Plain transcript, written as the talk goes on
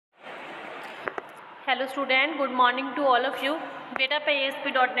Hello student good morning to all of you. बेटा ਆਪਾਂ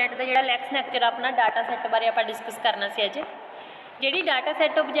ASP.NET ਦਾ ਜਿਹੜਾ ਲੈਕਸ ਲੈਕਚਰ ਆਪਣਾ डाटा सैट बारे ਆਪਾਂ डिस्कस करना ਸੀ ਅੱਜ। ਜਿਹੜੀ डाटा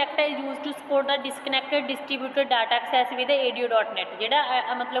सैट ऑब्जेक्ट है use to support the डिसकनैक्टेड distributed data access with ADO.NET ਜਿਹੜਾ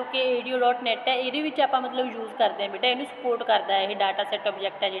मतलब कि ADO.NET है ਇਹਦੇ ਵਿੱਚ ਆਪਾਂ मतलब यूज़ करते हैं बेटा ਇਹਨੂੰ सपोर्ट करता है ये डाटा सैट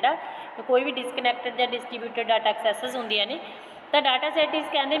ऑब्जेक्ट है ਜਿਹੜਾ कोई भी डिसकनैक्टेड या डिस्ट्रीब्यूटेड डाटा एक्सैसिस ਹੁੰਦੀਆਂ ने। तो डाटा सैट इस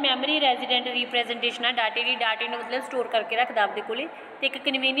कहते मैमरी रेजिडेंट रिप्रैजेंटेशन है डाटे की डाटे में मतलब स्टोर करके रखता आपके को एक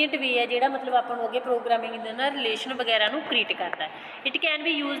कन्वीनियंट वे है जोड़ा मतलब अपन अगे प्रोग्रामिंग रिलेशन वगैरह क्रिएट करता है। It can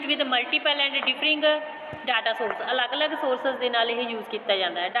be use with multiple and differing data source अलग अलग सोर्सिस के नाल ये यूज़ किया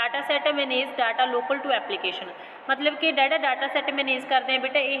जाता है। Data set manage data local two application मतलब कि डाटा सैट मैनेज करते हैं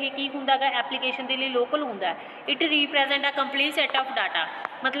बेटा ये की होंगे एप्लीकेशन के लिए लोकल होंगे। It रिप्रैजेंट a complete set of data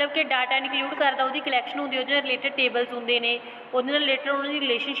मतलब कि डाटा इनकलूड करता वो कलैक्शन होंगी वो रिलेटेड टेबल्स होंगे ने वो रिलेटेड उन्होंने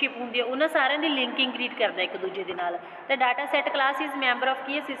रिलेशनशिप होंगी है उन्होंने सारे की लिंकिंग क्रिएट करता एक दूजे के नाल। तो data set class is member of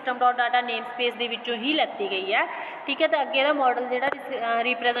की system dot data name space के विचों ही लैती गई है। ठीक है। तो अगे का मॉडल जो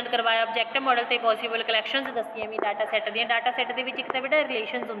रिप्रैजेंट करवाया ऑब्जैक्ट मॉडल से पॉसीबल कलैक्शन दसियां भी डाटा सैट दी। डाटा सैट के एक तो बेटा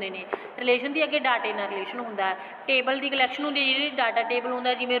रिलेशन होंगे ने रिलेशन की अगे डाटे नाल रिलेशन होंगे टेबल की कलैक्शन होंगी जी डाटा टेबल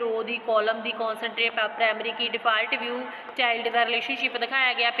होंगे जिमें रो की कॉलम की कॉन्सनट्रेट प्राइमरी की डिफाल्ट व्यू चाइल्ड का रिलेशनशिप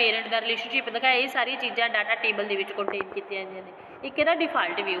दिखाया गया पेरेंट का रिलेशनशिप दिखाया ये सारी चीज़ां डाटा टेबल के कंटेन की जाती हैं। एक इहदा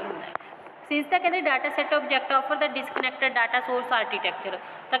डिफाल्ट व्यू होंदा है। सिंस द कहते data set object offer the डिसकनैक्टेड data source architecture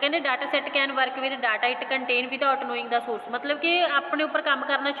तो कहते data set can work with data it contain without knowing the source मतलब कि अपने उपर काम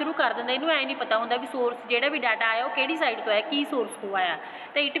करना शुरू कर देंगे इनू ऐ नहीं पता होंदा भी सोर्स जोड़ा भी डाटा आया वो किहड़ी साइड तो आया की सोर्स तो आया।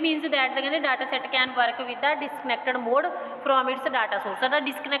 तो इट मीनस दैट कहते data set can work with the डिसकनैक्टेड mode from its data source दा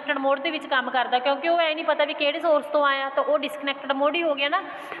डिसकनैक्टेड मोड के काम करता क्योंकि वो ऐ नहीं पता भी किहड़े सोर्स तो आया तो वो डिसकनैक्टेड मोड ही हो गया ना।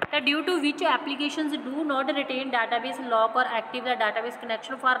 तो due to which applications do not retain database lock और active the database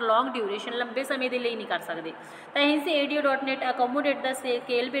connection for long duration लंबे समय के लिए नहीं कर सकते। तो hints ADO.NET accommodate the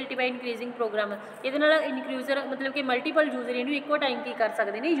scalability by increasing programme ये इंक्लूजर मतलब कि मल्टीपल यूजर इनू इको टाइम की कर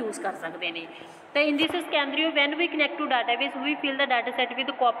सकते हैं यूज़ कर सकते हैं। तो in this स्कैनरी when we connect to database we fill the data sat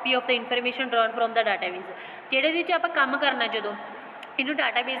with copy of the information drawn from the database जिहड़े आप काम करना जो इनू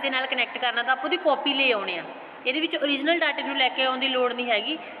डाटाबेस के नाल कनैक्ट करना तो आप कॉपी ले आने आ ये ओरिजिनल डाटे को लैके आने की लोड़ नहीं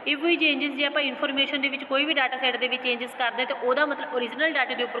हैगी। इफ वी चेंजिस जो आप इनफॉर्मेशन के कोई भी डाटा सैट के चेंजिस करते तो वह मतलब ओरिजिनल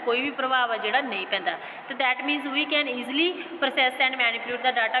डाटे के उपर कोई भी प्रभाव है जोड़ा नहीं पैंदा। तो that मीनस we can easily process and manipulate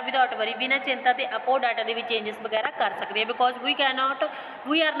the data without worry बिना चिंता के आपो डाटा के भी चेंजिस वगैरह कर सकते हैं because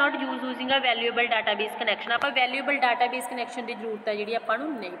we are not using a valuable database connection आप वैल्यूएबल डाटाबेस कनैक्शन की जरूरत है जी आपको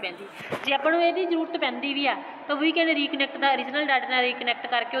नहीं पैंदी। जे आपको यदि जरूरत पैंदी भी आ तो we can रिकनैक्ट the original data नाल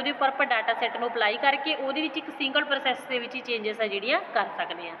रिकनैक्ट करके वो उपर पर डाटा सैट को अपलाई करके वो एक सिंगल प्रोसैस के ही चेंजिस है जिहड़ियां कर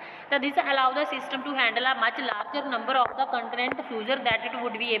सकते हैं। तो this allow the system to handle a much larger number of the content user that it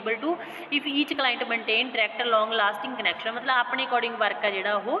would be able to if each client maintain direct long lasting connection मतलब अपने according work है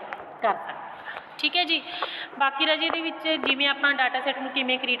जिहड़ा वो कर सकता। ठीक है जी। बाकी राजे ये जिमें आप डाटा सैट को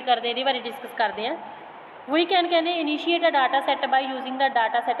किमें क्रिएट करते हैं ये बारे डिस्कस करते हैं। वी कैन कहते initiate a data set by using the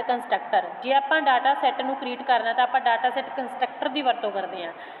data set constructor जे आप डाटा सैट को क्रिएट करना तो आप डाटा सैट कंस्ट्रक्टर की वरतों करते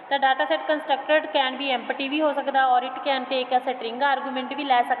हैं। तो डाटा सैट कंस्ट्रक्टर कैन भी एम्पटी भी हो सकता और it can take a string argument भी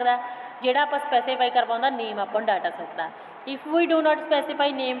लै सकता जोड़ा आप स्पैसीफाई करवाता नेम अपन डाटा सैट का। If we do not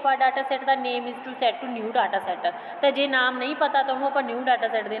specify name for data set the name is to set to new data set तो जे नाम नहीं पता तो उन्होंने आप न्यू डाटा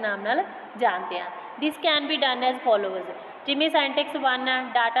सैट के नाम नाल जानते हैं। This can be done as followers जिमें सेंटेक्स 1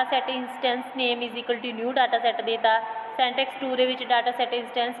 data set instance name is equal to new data set देता सेंटेक्स 2 के data set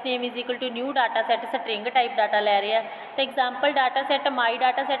instance name is equal to new data set string type data लै रहा है। तो एग्जाम्पल डाटा सैट माई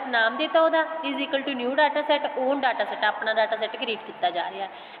data set नाम देता वह is equal to new data set own data set अपना डाटा सैट क्रिएट किया जा रहा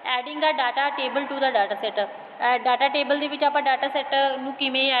है। Adding a data table to the data set data table के आप डाटा सैट में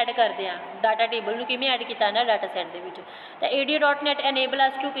किमें ऐड करते हैं डाटा टेबल में किमें ऐड किया ना डाटा सैट के। तो ADO.NET enable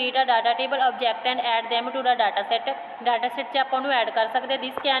us to create a data table object and add them to the data set आप ऐड कर सकते।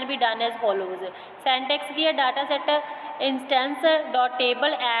 This can be done as followers सेंटेक्स की है data set instance dot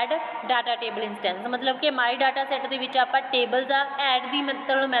table add data table instance मतलब कि माई data set के आप table का ऐड की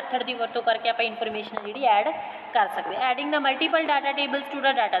मतलब मैथड की वरतों करके आप इनफॉर्मेशन जी ऐड कर सकते। Adding the multiple data tables two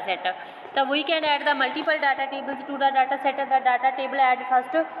the data set तो we can add the multiple data tables two the data set the data table add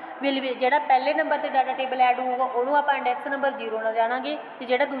first will be जो पहले नंबर पर data table add होगा उन्होंने आप index number 0 ना जानांगे तो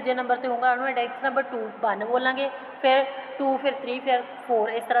जो दूजे नंबर पर होगा उन्होंने इंडैक्स नंबर 2 1 बोलेंगे फिर 2 फिर 3 फिर 4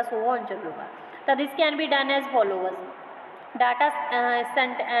 इस तरह 100 होने चलूगा। तो this can be done as followers data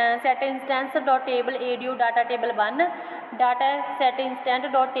set instance dot table ADO data table 1 data set instant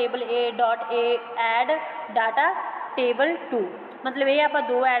dot table add data table 2 मतलब ये आप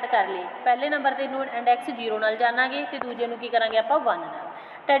 2 ऐड कर लिए पहले नंबर पर इंडैक्स 0 नाल जानांगे तो दूजे की करांगे आप 1 नाल।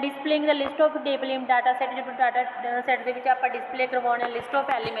 ਤਾਂ ਡਿਸਪਲੇਇੰਗ ਦ list of table in data set, ਜਦੋਂ ਡਾਟਾ ਸੈਟ ਦੇ ਵਿੱਚ ਆਪਾਂ ਡਿਸਪਲੇ ਕਰਵਾਉਣਾ ਲਿਸਟ ਆਫ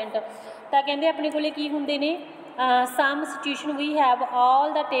ਐਲੀਮੈਂਟ, ਤਾਂ ਕਹਿੰਦੇ ਆਪਣੇ ਕੋਲੇ ਕੀ ਹੁੰਦੇ ਨੇ, ਸਮ situation we have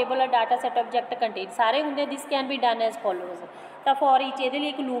all the table data set object contain, ਸਾਰੇ ਹੁੰਦੇ। ਦਿਸ ਕੈਨ ਬੀ ਡਨ ਐਜ਼ ਫੋਲੋਜ਼, ਤਾਂ ਫੋਰ ਈਚ ਇਹਦੇ ਲਈ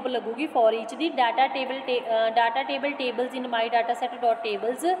ਇੱਕ ਲੂਪ ਲੱਗੂਗੀ ਫੋਰ ਈਚ ਦੀ। ਡਾਟਾ ਟੇਬਲ ਟੇਬਲਸ ਇਨ ਮਾਈ ਡਾਟਾ ਸੈਟ ਡੋਟ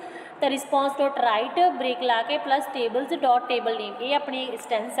ਟੇਬਲਸ, ਤਾਂ ਰਿਸਪੌਂਸ ਡੋਟ ਰਾਈਟ ਬ੍ਰੇਕ ਲਾ ਕੇ ਪਲੱਸ ਟੇਬਲਸ ਡੋਟ ਟੇਬਲ ਨੇਮ, ਇਹ ਆਪਣੀ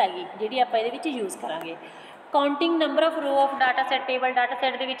ਇੰਸਟੈਂਸ ਹੈਗੀ ਜਿਹੜੀ ਆਪਾਂ ਇਹਦੇ ਵਿੱਚ ਯੂਜ਼ ਕਰਾਂਗੇ। ਕਾਊਂਟਿੰਗ ਨੰਬਰ ਆਫ ਰੋ of data set table, data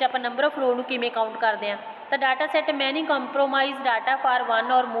set ਦੇ ਵਿੱਚ ਆਪਾਂ ਨੰਬਰ ਆਫ ਰੋ ਨੂੰ ਕਿਵੇਂ ਕਾਊਂਟ ਕਰਦੇ ਹਾਂ, ਤਾਂ ਡਾਟਾ ਸੈਟ ਮੈਨੀ ਕੰਪਰੋਮਾਈਜ਼ ਡਾਟਾ ਫਾਰ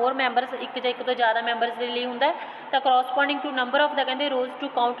ਵਨ ਔਰ ਮੋਰ ਮੈਂਬਰਸ, ਇੱਕ ਜਾਂ ਇੱਕ ਤੋਂ ਜ਼ਿਆਦਾ ਮੈਂਬਰਸ ਦੇ ਲਈ ਹੁੰਦਾ। ਤਾਂ ਕਰੋਸਪੋਂਡਿੰਗ ਟੂ ਨੰਬਰ ਆਫ ਦਾ ਕਹਿੰਦੇ ਰੋਜ਼, to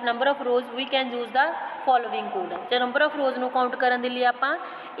count number of rose we can use the following code, ਜਾਂ ਨੰਬਰ ਆਫ ਰੋਜ਼ ਨੂੰ ਕਾਊਂਟ ਕਰਨ ਦੇ ਲਈ ਆਪਾਂ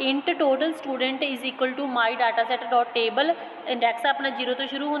int total student is equal to my data set dot table, index ਆਪਣਾ 0 ਤੋਂ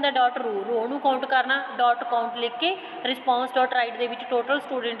ਸ਼ੁਰੂ ਹੁੰਦਾ, ਡੋਟ ਰੋ ਨੂੰ ਕਾਊਂਟ ਕਰਨਾ, ਡੋਟ ਕਾਊਂਟ ਲਿਖ ਕੇ ਰਿਸਪੌਂਸ ਡੋਟ ਰਾਈਟ ਦੇ ਵਿੱਚ total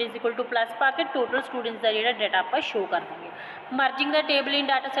student is equal two plus ਪਾ ਕੇ ਟੋਟਲ ਸਟੂਡੈਂਟਸ ਦਾ ਜਿਹੜਾ ਡਾਟਾ ਆਪਾਂ ਸ਼ੋ ਕਰ ਦਾਂਗੇ। ਮਰਜਿੰਗ ਦਾ ਟੇਬਲ ਇਨ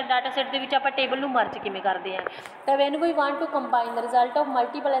ਡਾਟਾ ਸੈਟ ਦੇ ਵਿੱਚ ਆਪਾਂ ਟੇਬਲ ਨੂੰ ਮਰਜ ਕਿਵੇਂ ਕਰਦੇ ਹਾਂ, ਤਾਂ van we want to combine the result of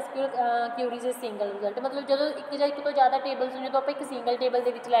multiple ਐਸਕਿਊਐਲ ਕਿਊਰੀਜ਼ is single result, ਮਤਲਬ ਜਦੋਂ ਇੱਕ ਜਾਂ ਇੱਕ ਤੋਂ ਜ਼ਿਆਦਾ ਟੇਬਲਸ ਨੂੰ ਜਦੋਂ ਆਪਾਂ ਇੱਕ ਸਿੰਗਲ ਟੇਬਲ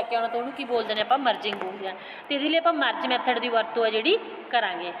ਦੇ ਵਿੱਚ ਲੈ ਕੇ ਆਉਣਾ ਤਾਂ ਉਹਨੂੰ ਕੀ ਬੋਲਦੇ ਨੇ ਆਪਾਂ, ਮਰਜਿੰਗ ਬੋਲਦੇ ਹਾਂ। ਅਤੇ ਇਹਦੇ ਲਈ ਆਪਾਂ ਮਰਜ ਮੈਥਡ ਦੀ ਵਰਤੋਂ ਹੈ ਜਿਹੜੀ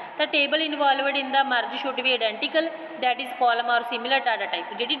ਕਰਾਂਗੇ। ਤਾਂ table involved in the merge should we ਆਈਡੈਂਟੀਕਲ, that is column ਔਰ ਸਿਮਿਲਰ ਡਾਟਾ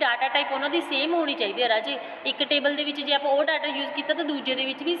ਟਾਈਪ, ਜਿਹੜੀ ਡਾਟਾ ਟਾਈਪ ਉਹਨਾਂ ਦੀ ਸੇਮ ਹੋਣੀ ਚਾਹੀਦੀ ਹੈ ਰਾਜੇ। ਇੱਕ ਟੇਬਲ ਦੇ ਵਿੱਚ ਜੇ ਆਪਾਂ ਉਹ ਡਾਟਾ ਯੂਜ਼ ਕੀਤਾ ਤਾਂ ਦੂਜੇ ਦੇ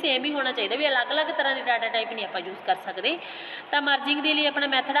ਵਿੱਚ ਵੀ ਸੇਮ ਹੀ ਹੋਣਾ ਚਾਹੀਦਾ, ਵੀ ਅਲੱਗ-ਅਲੱਗ ਤਰ੍ਹਾਂ ਦੀ ਡਾਟਾ ਟਾਈਪ ਨਹੀਂ ਆਪਾਂ ਯੂਜ਼ ਕਰ ਸਕਦੇ। ਤਾਂ ਮਰਜਿੰਗ ਦੇ ਲਈ ਆਪਣਾ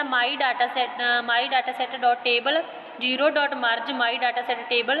ਮੈਥਡ ਆ ਮਾਈ data set dot table 0 dot merge ਮਾਈ ਡਾਟਾ ਸੈਟ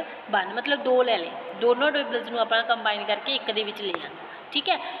ਟੇਬਲ 1, ਮਤਲਬ 2 ਲੈ ਲਏ, ਦੋਨੋਂ ਟੇਬਲਸ ਨੂੰ ਆਪਾਂ ਕੰਬਾਈਨ ਕਰਕੇ ਇੱਕ ਦੇ ਵਿੱਚ ਲੈ ਆਉਣਾ, ਠੀਕ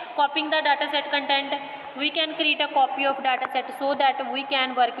ਹੈ। ਕਾਪਿੰਗ ਦਾ data set content, we can create a copy of data set so that we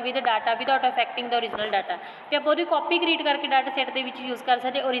can work with the data without affecting the original data, ਤੇ ਆਪਾਂ ਉਹਦੀ ਕਾਪੀ ਕ੍ਰੀਏਟ ਕਰਕੇ ਡਾਟਾ ਸੈਟ ਦੇ ਵਿੱਚ ਯੂਜ਼ ਕਰ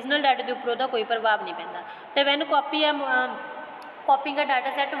ਸਕਦੇ, ਓਰੀਜਨਲ ਡਾਟਾ ਦੇ ਉੱਪਰ ਉਹਦਾ ਕੋਈ ਪ੍ਰਭਾਵ ਨਹੀਂ ਪੈਂਦਾ। ਤੇ van copying a data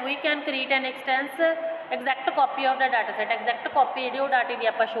set we can create an exact copy of the data set, exact copy ਜਿਹੜੀ ਉਹ ਡਾਟੇ ਦੀ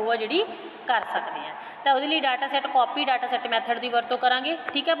ਆਪਾਂ ਸ਼ੋਅ ਆ ਜਿਹੜੀ ਕਰ ਸਕਦੇ ਹਾਂ। ਤਾਂ ਉਹਦੇ ਲਈ data set copy data set method ਦੀ ਵਰਤੋਂ ਕਰਾਂਗੇ,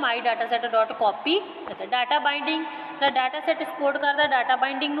 ਠੀਕ ਹੈ। ਮਾਈ data set dot copy data binding, ਦਾ ਡਾਟਾ ਸੈਟ ਸਪੋਰਟ ਕਰਦਾ ਡਾਟਾ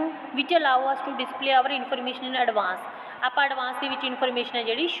ਬਾਈਂਡਿੰਗ ਨੂੰ, ਵਿਚ allow us to display hour information in advance, ਆਪਾਂ ਐਡਵਾਂਸ ਦੇ ਵਿੱਚ ਇਨਫੋਰਮੇਸ਼ਨ ਹੈ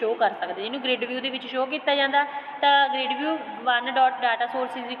ਜਿਹੜੀ ਸ਼ੋਅ ਕਰ ਸਕਦੇ, ਇਹਨੂੰ ਗ੍ਰਿਡ ਵਿਊ ਦੇ ਵਿੱਚ ਸ਼ੋਅ ਕੀਤਾ ਜਾਂਦਾ। ਤਾਂ grid view 1 dot data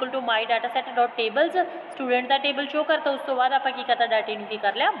source is equal to my data set dot tables, student the table show ਕਰਤਾ, ਉਸ ਤੋਂ ਬਾਅਦ ਆਪਾਂ ਕੀ ਕਰਤਾ, ਡਾਟੇ ਨੂੰ ਕੀ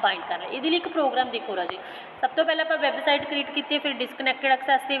ਕਰ ਲਿਆ, ਬਾਈਂਡ ਕਰ ਲਿਆ। ਇਹਦੇ ਲਈ ਇੱਕ ਪ੍ਰੋਗਰਾਮ ਦੇਖੋ ਰਾਜੇ, ਸਭ ਤੋਂ ਪਹਿਲਾਂ ਆਪਾਂ ਵੈਬਸਾਈਟ ਕ੍ਰੀਏਟ ਕੀਤੀ, ਫਿਰ ਡਿਸਕਨੈਕਟਡ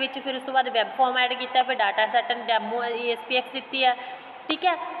ਐਕਸੈਸ ਦੇ ਵਿੱਚ, ਫਿਰ ਉਸ ਤੋਂ ਬਾਅਦ ਵੈਬ ਫਾਰਮ ਐਡ ਕੀਤਾ, ਫਿਰ ਡਾਟਾ ਸੈਟ ਡੈਮੋ ESPX ਦਿੱਤੀ ਆ, ਠੀਕ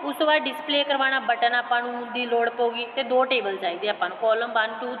ਹੈ। ਉਸ ਤੋਂ ਬਾਅਦ ਡਿਸਪਲੇ ਕਰਵਾਉਣਾ ਬਟਨ ਆਪਾਂ ਨੂੰ ਦੀ ਲੋੜ ਪਊਗੀ, ਅਤੇ 2 ਟੇਬਲ ਚਾਹੀਦੇ ਆਪਾਂ ਨੂੰ, ਕਾਲਮ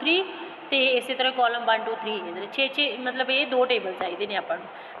 1 2 3, ਅਤੇ ਇਸੇ ਤਰ੍ਹਾਂ ਕਾਲਮ 1 2 3 ਇਹਦੇ 6 ਮਤਲਬ ਇਹ 2 ਟੇਬਲ ਚਾਹੀਦੇ ਨੇ ਆਪਾਂ ਨੂੰ।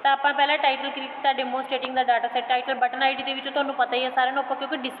 ਤਾਂ ਆਪਾਂ ਪਹਿਲਾਂ ਟਾਈਟਲ ਕ੍ਰੀਏਟ ਕੀਤਾ, ਡੈਮੋਸਟ੍ਰੇਟਿੰਗ ਦਾ data set title, button ID ਦੇ ਵਿੱਚ ਤੁਹਾਨੂੰ ਪਤਾ ਹੀ ਹੈ ਸਾਰਿਆਂ ਨੂੰ, ਆਪਾਂ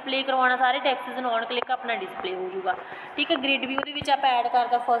ਕਿਉਂਕਿ ਡਿਸਪਲੇ ਕਰਵਾਉਣਾ ਸਾਰੇ ਟੈਕਸਸ ਨੂੰ ਔਨ ਕਲਿੱਕ ਆਪਣਾ ਡਿਸਪਲੇ ਹੋ ਜਾਊਗਾ, ਠੀਕ ਹੈ। ਗ੍ਰਿਡ ਵਿਊ ਦੇ ਵਿੱਚ ਆਪਾਂ ਐਡ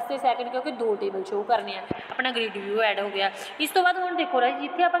ਕਰਦਾ ਫਸਟ ਅਤੇ ਸੈਕਿੰਡ, ਕਿਉਂਕਿ 2 ਟੇਬਲ ਸ਼ੋਅ ਕਰਨੇ ਆ, ਆਪਣਾ ਗ੍ਰਿਡ ਵਿਊ ਐਡ ਹੋ ਗਿਆ। ਇਸ ਤੋਂ ਬਾਅਦ ਹੁਣ ਦੇਖੋ ਰਾਜੀ,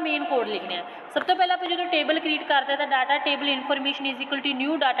 ਜਿੱਥੇ ਆਪਾਂ ਮੇਨ ਕੋਡ ਲਿਖਦੇ ਹਾਂ, ਸਭ ਤੋਂ ਪਹਿਲਾਂ ਆਪਾਂ ਜਦੋਂ ਟੇਬਲ ਕ੍ਰੀਏਟ ਕਰਦੇ ਤਾਂ data table information is equal to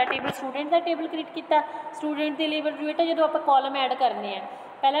new data table, student the table create ਕੀਤਾ, ਸਟੂਡੈਂਟ ਦੇ ਲਈ ਬੇਟਾ ਜਦੋਂ ਆਪਾਂ ਕਾਲਮ ਐਡ ਕਰਨੇ ਆ,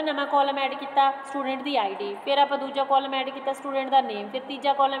 ਪਹਿਲਾਂ ਨਵਾਂ ਕਾਲਮ ਐਡ ਕੀਤਾ ਸਟੂਡੈਂਟ ਦੀ ID, ਫਿਰ ਆਪਾਂ ਦੂਜਾ ਕਾਲਮ ਐਡ ਕੀਤਾ ਸਟੂਡੈਂਟ ਦਾ ਨੇਮ, ਫਿਰ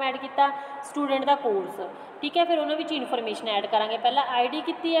ਤੀਜਾ ਕਾਲਮ ਐਡ ਕੀਤਾ ਸਟੂਡੈਂਟ ਦਾ ਕੋਰਸ, ਠੀਕ ਹੈ। ਫਿਰ ਉਹਨਾਂ ਵਿੱਚ ਇਨਫੋਰਮੇਸ਼ਨ ਐਡ ਕਰਾਂਗੇ, ਪਹਿਲਾਂ ID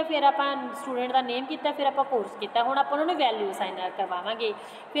ਕੀਤੀ ਹੈ, ਫਿਰ ਆਪਾਂ ਸਟੂਡੈਂਟ ਦਾ ਨੇਮ ਕੀਤਾ, ਫਿਰ ਆਪਾਂ ਕੋਰਸ ਕੀਤਾ, ਹੁਣ ਆਪਾਂ ਉਹਨਾਂ ਨੂੰ ਵੈਲਿਊ ਅਸਾਈਨ ਕਰਵਾਵਾਂਗੇ।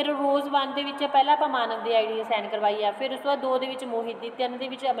 ਫਿਰ ਰੋਜ਼ 1 ਦੇ ਵਿੱਚ ਪਹਿਲਾਂ ਆਪਾਂ ਮਾਨਵ ਦੀ ID ਅਸਾਈਨ ਕਰਵਾਈ ਆ, ਫਿਰ ਉਸ ਤੋਂ ਬਾਅਦ 2 ਦੇ ਵਿੱਚ ਮੋਹਿਤ ਦੀ, 3 ਦੇ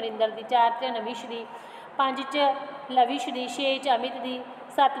ਵਿੱਚ ਅਮਰਿੰਦਰ ਦੀ, 4 'ਚ ਨਵਿਸ਼ ਦੀ, 5 'ਚ ਲਵਿਸ਼ ਦੀ, 6 'ਚ ਅਮਿਤ ਦੀ,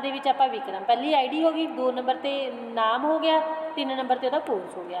 7 ਦੇ ਵਿੱਚ ਆਪਾਂ ਵਿਕਰਮ, ਪਹਿਲੀ ID ਹੋ ਗਈ, 2 ਨੰਬਰ 'ਤੇ ਨਾਮ ਹੋ ਗਿਆ, 3 ਨੰਬਰ 'ਤੇ ਉਹਦਾ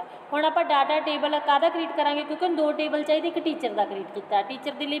ਕੋਰਸ ਹੋ ਗਿਆ। ਹੁਣ ਆਪਾਂ ਡਾਟਾ ਟੇਬਲ ਕਾਹਦਾ ਕ੍ਰੀਏਟ ਕਰਾਂਗੇ, ਕਿਉਂਕਿ 2 ਟੇਬਲ ਚਾਹੀਦੇ, ਇੱਕ ਟੀਚਰ ਦਾ ਕ੍ਰੀਏਟ ਕੀਤਾ,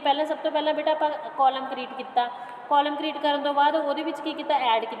 ਟੀਚਰ ਦੇ ਲਈ ਪਹਿਲਾਂ ਸਭ ਤੋਂ ਪਹਿਲਾਂ ਬੇਟਾ ਆਪਾਂ ਕਾਲਮ ਕ੍ਰੀਏਟ ਕੀਤਾ, ਕਾਲਮ ਕ੍ਰੀਏਟ ਕਰਨ ਤੋਂ ਬਾਅਦ ਉਹਦੇ ਵਿੱਚ ਕੀ ਕੀਤਾ,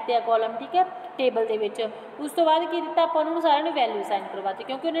 ਐਡ ਕੀਤੇ ਆ ਕਾਲਮ, ਠੀਕ ਹੈ, ਟੇਬਲ ਦੇ ਵਿੱਚ। ਉਸ ਤੋਂ ਬਾਅਦ ਕੀ ਦਿੱਤਾ ਆਪਾਂ ਉਹਨਾਂ ਨੂੰ ਸਾਰਿਆਂ ਨੂੰ ਵੈਲਿਊ ਅਸਾਈਨ ਕਰਵਾਤੀ,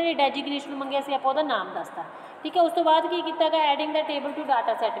 ਕਿਉਂਕਿ ਉਹਨਾਂ ਨੇ ਡੈਜੀਗਨੇਸ਼ਨ ਮੰਗਿਆ ਸੀ, ਆਪਾਂ ਉਹਦਾ ਨਾਮ ਦੱਸਤਾ, ਠੀਕ ਹੈ। ਉਸ ਤੋਂ ਬਾਅਦ ਕੀ ਕੀਤਾ ਗਾ, adding the table to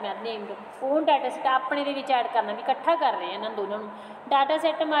data set ਮੈਂ ਨੇਮਡ, ਓਨ ਡਾਟਾ ਸੈਟ ਆਪਣੇ ਦੇ ਵਿੱਚ ਐਡ ਕਰਨਾ, ਵੀ ਇਕੱਠਾ ਕਰ ਰਹੇ ਇਹਨਾਂ ਦੋਨਾਂ ਨੂੰ। Data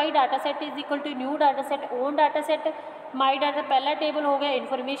set my data set is equal to new data set on data set, my data ਪਹਿਲਾ ਟੇਬਲ ਹੋ ਗਿਆ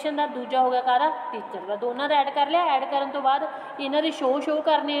ਇਨਫੋਰਮੇਸ਼ਨ ਦਾ, ਦੂਜਾ ਹੋ ਗਿਆ ਕਾਹਦਾ, ਟੀਚਰ ਦਾ, ਦੋਨਾਂ ਦਾ ਐਡ ਕਰ ਲਿਆ। ਐਡ ਕਰਨ ਤੋਂ ਬਾਅਦ ਇਹਨਾਂ ਦੇ ਸ਼ੋਅ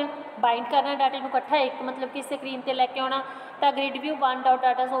ਕਰਨੇ ਆ, ਬਾਈਂਡ ਕਰਨਾ ਡਾਟੇ ਨੂੰ ਇਕੱਠਾ ਇੱਕ ਮਤਲਬ ਕਿ ਸਕਰੀਨ 'ਤੇ ਲੈ ਕੇ ਆਉਣਾ। ਤਾਂ grid view 1 dot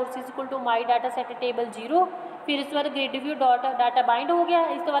data source is equal to my data set table 0, ਫਿਰ ਇਸ ਤੋਂ ਬਾਅਦ grid view dot data bind ਹੋ ਗਿਆ,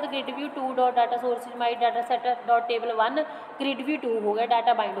 ਇਸ ਤੋਂ ਬਾਅਦ grid view 2 dot data source ਮਾਈ data set dot table 1, grid view 2 ਹੋ ਗਿਆ,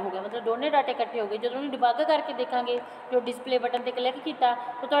 ਡਾਟਾ ਬਾਈਂਡ ਹੋ ਗਿਆ, ਮਤਲਬ ਦੋਨੇ ਡਾਟੇ ਇਕੱਠੇ ਹੋ ਗਏ। ਜਦੋਂ ਉਹਨੂੰ ਡਿਬੱਗ ਕਰਕੇ ਦੇਖਾਂਗੇ, ਜੋ ਡਿਸਪਲੇ ਬਟਨ 'ਤੇ ਕਲਿੱਕ ਕੀਤਾ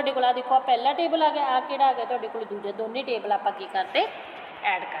ਤਾਂ ਤੁਹਾਡੇ ਕੋਲ ਆ ਦੇਖੋ, ਆ ਪਹਿਲਾ ਟੇਬਲ ਆ ਗਿਆ, ਆ ਕਿਹੜਾ ਆ ਗਿਆ ਤੁਹਾਡੇ ਕੋਲ ਦੂਜਾ, ਦੋਨੇ ਟੇਬਲ ਆਪਾਂ ਕੀ ਕਰਦੇ,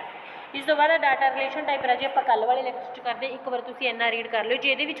 ਐਡ ਕਰਦੇ। ਇਸ ਤੋਂ ਬਾਅਦ ਡਾਟਾ ਰਿਲੇਸ਼ਨ ਟਾਈਪ ਰਾਜੇ ਆਪਾਂ ਕੱਲ੍ਹ ਵਾਲੇ ਲੈਕਚਰ 'ਚ ਕਰਦੇ, ਇੱਕ ਵਾਰ ਤੁਸੀਂ ਇੰਨਾ ਰੀਡ ਕਰ ਲਿਓ,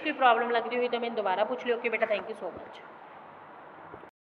 ਜੇ ਇਹਦੇ ਵਿੱਚ ਕੋਈ ਪ੍ਰੋਬਲਮ ਲੱਗਦੀ ਹੋਈ ਤਾਂ ਮੈਨੂੰ ਦੁਬਾਰਾ ਪੁੱਛ ਲਿਓ। ਓਕੇ ਬੇਟਾ, ਥੈਂਕ ਯੂ ਸੋ ਮਚ।